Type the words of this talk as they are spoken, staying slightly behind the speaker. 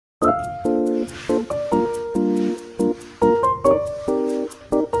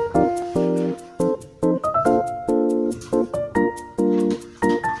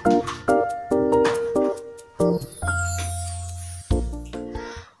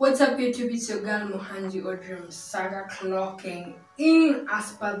What's up YouTube, it's your girl Mohanji Odrim Saga clocking in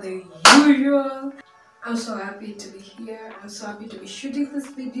as per the usual. I'm so happy to be here. I'm so happy to be shooting this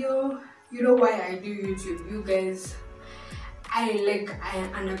video. You know why I do YouTube, you guys. I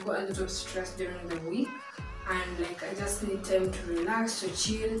undergo a lot of stress during the week, and I just need time to relax, to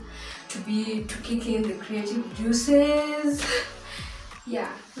chill, to kick in the creative juices.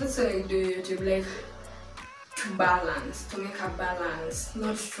 Yeah, that's why I do YouTube, to make a balance,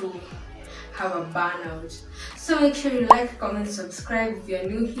 not to have a burnout. So make sure you like, comment, subscribe if you're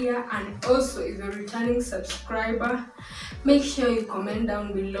new here, and also if you're a returning subscriber, make sure you comment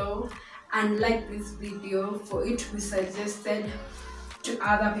down below and like this video for it to be suggested to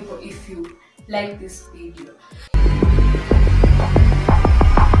other people if you like this video.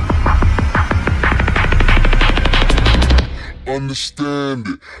 Understand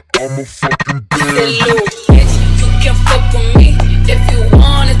it, I'm a fucking bandit. You can fuck with me if you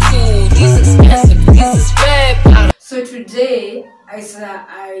wanted to. These expensive, these is red. So today I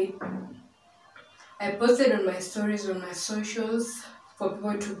posted on my stories on my socials for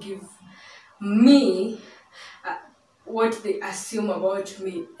people to give me what they assume about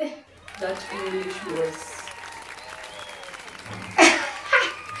me. That English was.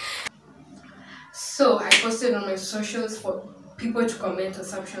 So I posted on my socials for people to comment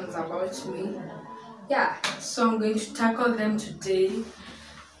assumptions about me. Yeah, so I'm going to tackle them today.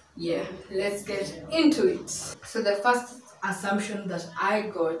 Yeah, let's get into it. So the first assumption that I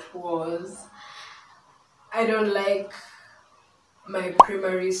got was I don't like my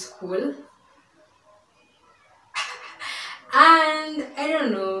primary school. And I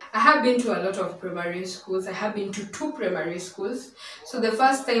don't know, I have been to a lot of primary schools. I have been to 2 primary schools. So the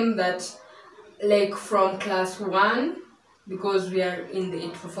first time that from class 1, because we are in the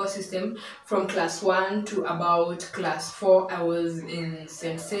 844 system, from class 1 to about class 4 I was in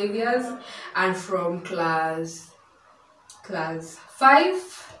St. Saviour's, and from class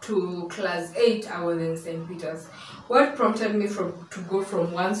 5 to class 8 I was in St. Peter's. What prompted me to go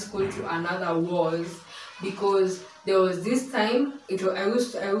from one school to another was because there was this time I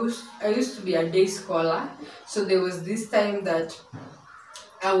used to be a day scholar. So there was this time that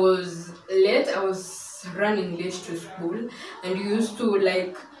I was late. I was running late to school, and you used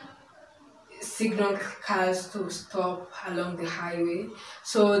to signal cars to stop along the highway.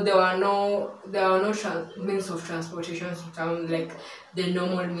 So there were no means of transportation to town, like the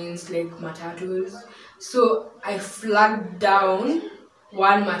normal means like matatus. So I flagged down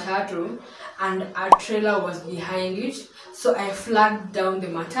one matatu and a trailer was behind it. So I flagged down the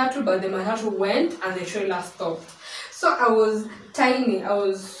matatu, but the matatu went and the trailer stopped. So I was tiny, I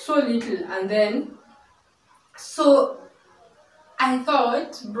was so little, and then I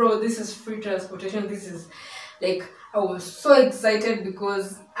thought, bro, this is free transportation. This is I was so excited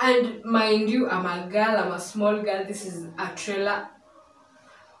because, and mind you, I'm a girl, I'm a small girl. This is a trailer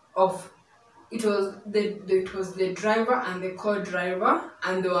of, it was the driver and the co-driver,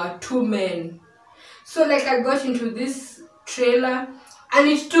 and there were 2 men. So I got into this trailer and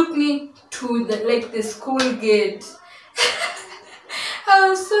it took me to the school gate. I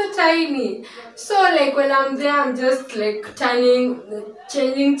was so tiny. So when I'm there, I'm just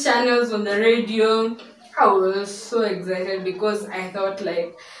changing channels on the radio. I was so excited because I thought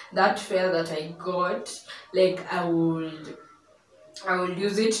that fare that I got, I would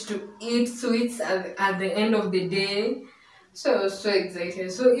use it to eat sweets at the end of the day. So I was so excited.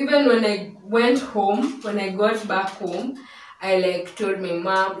 So even when I got back home, I told my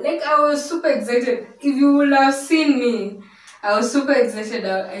mom, I was super excited. If you would have seen me, I was super excited.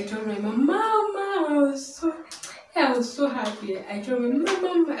 I told my mom, Mom, I was so happy. I told my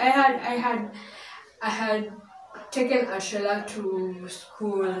mom, I had taken Ashela to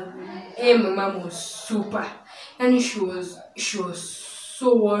school. And my mom was super, and she was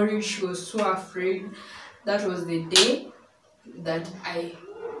so worried. She was so afraid. That was the day that I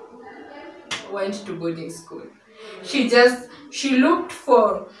went to boarding school. She looked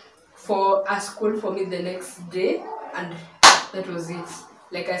for a school for me the next day, and that was it.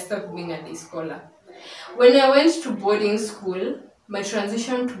 I stopped being a day scholar. When I went to boarding school, my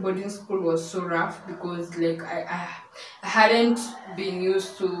transition to boarding school was so rough because I hadn't been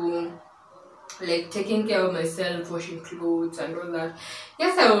used to taking care of myself, washing clothes and all that.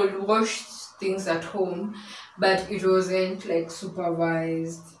 Yes, I would wash things at home, but it wasn't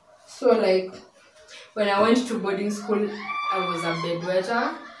supervised. So when I went to boarding school, I was a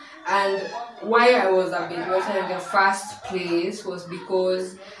bedwetter. And why I was a bedwetter in the first place was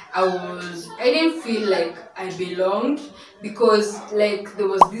because I didn't feel like I belonged, because there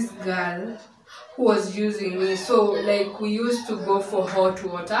was this girl who was using me. So like we used to go for hot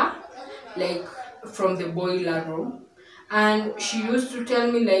water, like from the boiler room, and she used to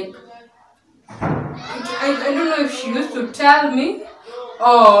tell me like I don't know if she used to tell me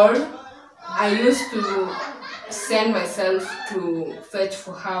or I used to send myself to fetch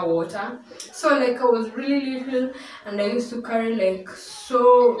for her water. So like I was really little and I used to carry like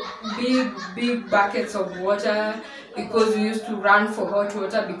so big buckets of water because we used to run for hot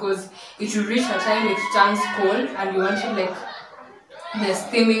water because it would reach a time it turns cold and you wanted like the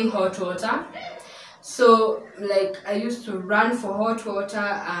steaming hot water. So like I used to run for hot water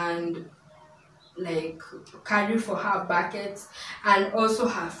and like carry for her buckets and also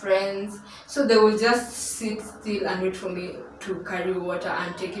her friends, so they will just sit still and wait for me to carry water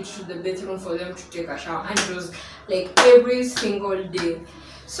and take it to the bathroom for them to take a shower, and it was like every single day.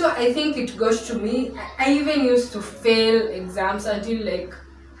 So I think it got to me. I even used to fail exams until like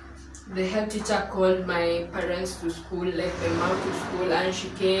the head teacher called my parents to school, like my mom to school, and she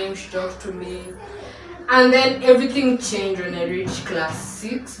came, she talked to me, and then everything changed when I reached class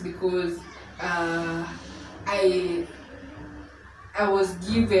 6 because I was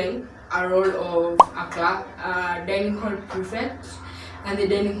given a role of a dining hall prefect, and the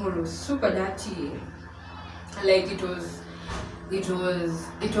dining hall was super dirty. Like it was at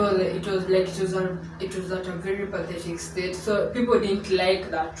a very pathetic state. So people didn't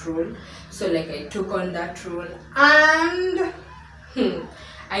like that role. So like I took on that role and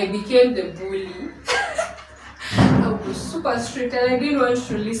I became the bully. I was super strict and I didn't want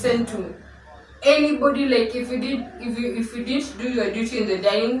to listen to anybody. Like if you didn't do your duty in the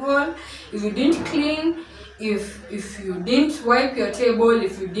dining hall, if you didn't clean, if you didn't wipe your table,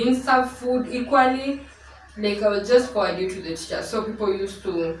 if you didn't serve food equally, like I was just forward you to the teacher. So people used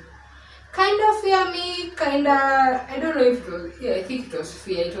to kind of fear me, I don't know if it was, yeah, I think it was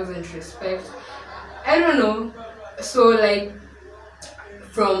fear, it wasn't respect, I don't know. So like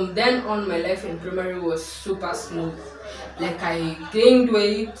from then on my life in primary was super smooth. Like I gained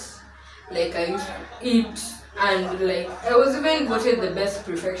weight, like I used to eat, and like I was even voted the best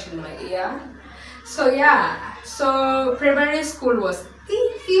prefect in my year. So yeah, so primary school was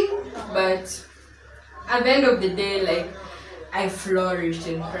easy, but at the end of the day, like I flourished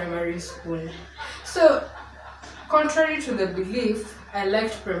in primary school. So contrary to the belief, I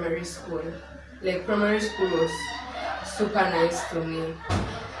liked primary school. Like primary school was super nice to me.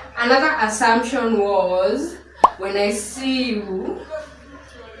 Another assumption was when I see you,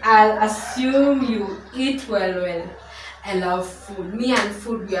 I'll assume you eat well. I love food. Me and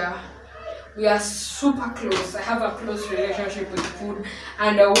food, we are super close. I have a close relationship with food,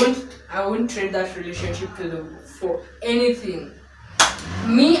 and I won't trade that relationship for anything.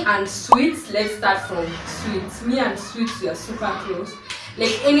 Me and sweets, let's start from sweets. Me and sweets, we are super close.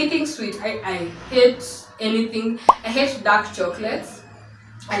 Like anything sweet, I hate anything. I hate dark chocolates.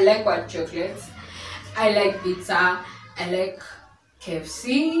 I like white chocolates. I like pizza. I like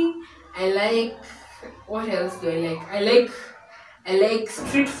KFC. I like, what else do I like? I like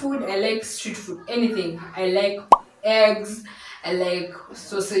street food. I like street food. Anything. I like eggs. I like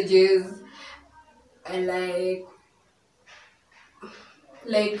sausages. I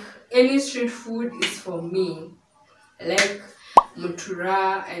like any street food is for me. I like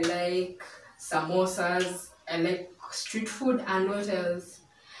mutura. I like samosas. I like street food. And what else?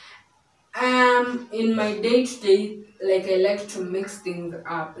 In my day-to-day, like I like to mix things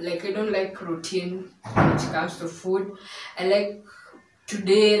up. Like I don't like routine when it comes to food. I like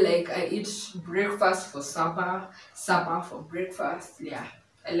today, like I eat breakfast for supper for breakfast. Yeah,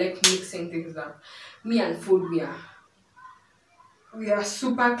 I like mixing things up. Me and food, we are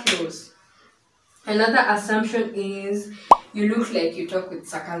super close. Another assumption is you look like you talk with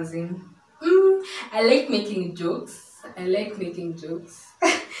sarcasm. I like making jokes. I like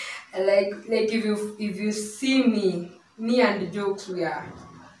if you see me and the jokes, we are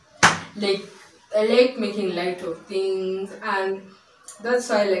like, I like making light of things, and that's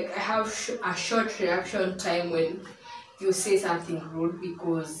why like I have a short reaction time when you say something rude,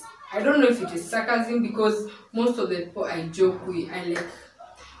 because I don't know if it is sarcasm, because most of the people I joke with, I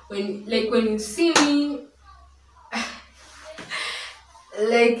like when you see me,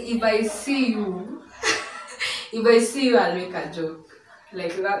 like if I see you I'll make a joke.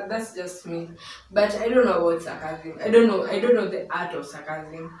 Like that's just me. But I don't know about sarcasm. I don't know the art of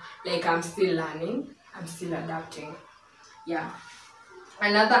sarcasm. Like I'm still learning, I'm still adapting. Yeah.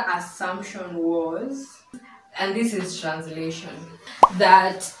 Another assumption was, and this is translation,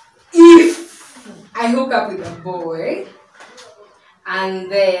 that if I hook up with a boy and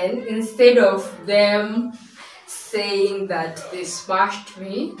then instead of them saying that they smashed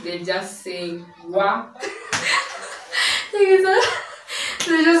me. They just say, "Wow."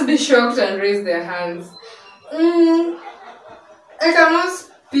 They just be shocked and raise their hands. I cannot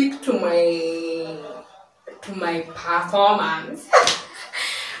speak to my performance,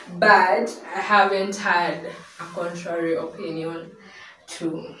 but I haven't had a contrary opinion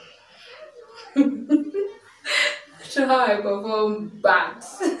to to how I perform, but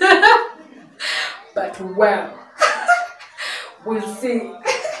well, we'll see.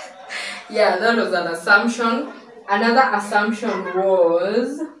 Yeah, that was an assumption. Another assumption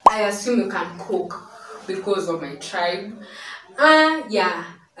was I assume you can cook because of my tribe. Yeah,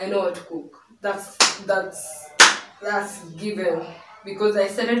 I know how to cook. That's given because I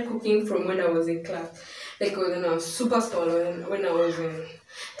started cooking from when I was in class, like when I was super small, when I was in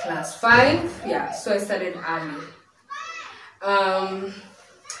class 5. Yeah, so I started early.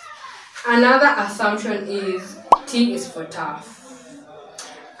 Another assumption is T is for tough.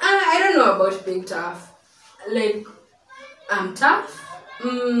 I don't know about being tough. Like, I'm tough.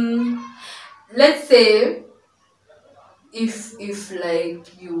 Let's say if like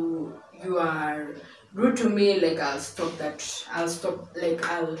you are rude to me, like I'll stop. Like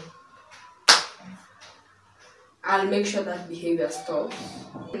I'll make sure that behavior stops.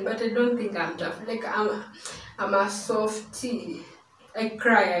 But I don't think I'm tough. Like I'm a softie. I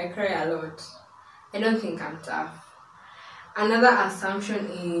cry a lot. I don't think I'm tough. Another assumption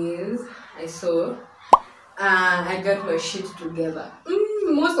is I got my shit together.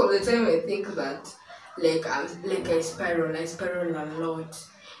 Most of the time I think that I spiral a lot.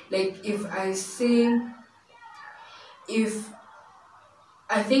 Like if I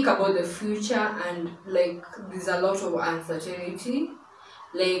think about the future and like there's a lot of uncertainty,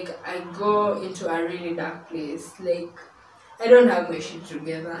 like I go into a really dark place. Like I don't have my shit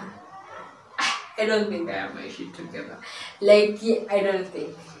together. I don't think I have my shit together. Like I don't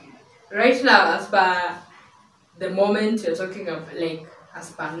think. Right now, as per the moment you're talking of, like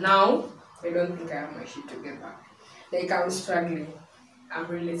as per now, I don't think I have my shit together. Like I'm struggling. I'm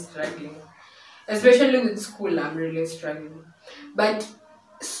really struggling. Especially with school, I'm really struggling. But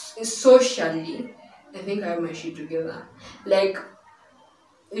socially, I think I have my shit together. Like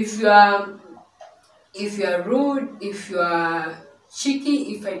if you are rude, if you are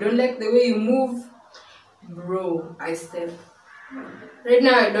cheeky, if I don't like the way you move, bro, I step. Right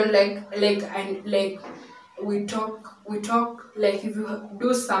now I don't like we talk like if you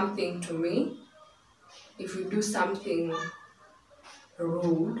do something to me, if you do something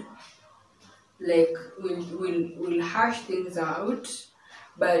rude, like we'll hash things out,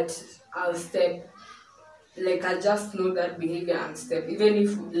 but I'll step. Like I just know that behavior and step. Even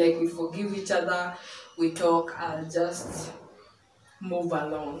if like we forgive each other, we talk, I'll just move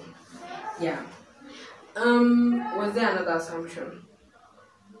along. Yeah. Was there another assumption?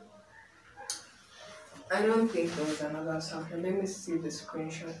 I don't think there was another assumption. Let me see the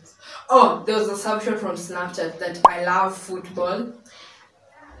screenshots. Oh, there was an assumption from Snapchat that I love football.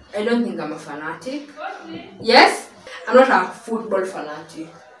 I don't think I'm a fanatic. Yes, I'm not a football fanatic,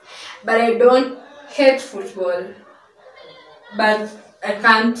 but I don't hate football. But I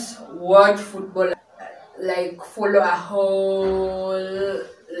can't watch football, like follow a whole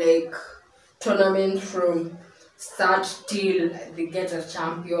like tournament from start till they get a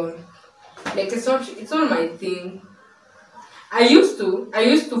champion. Like it's not my thing. I used to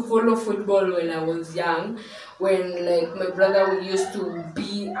follow football when I was young, when like my brother used to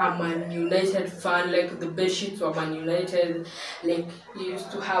be a Man United fan, like the bedsheets were Man United, like he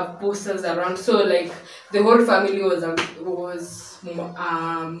used to have posters around, so like the whole family was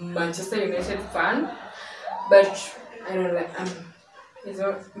Manchester United fan. But I don't like it's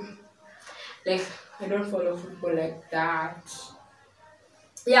not like I don't follow football like that.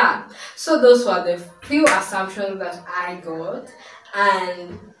 Yeah, so those were the few assumptions that I got,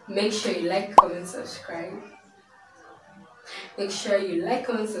 and make sure you like, comment, subscribe. Make sure you like,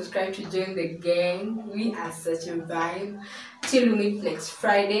 comment, subscribe to join the gang. We are such a vibe. Till we meet next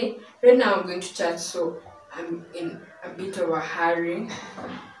Friday. Right now I'm going to church, so I'm in a bit of a hurry.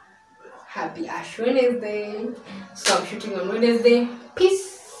 Happy Ash Wednesday. So I'm shooting on Wednesday.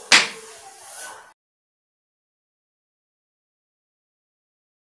 Peace.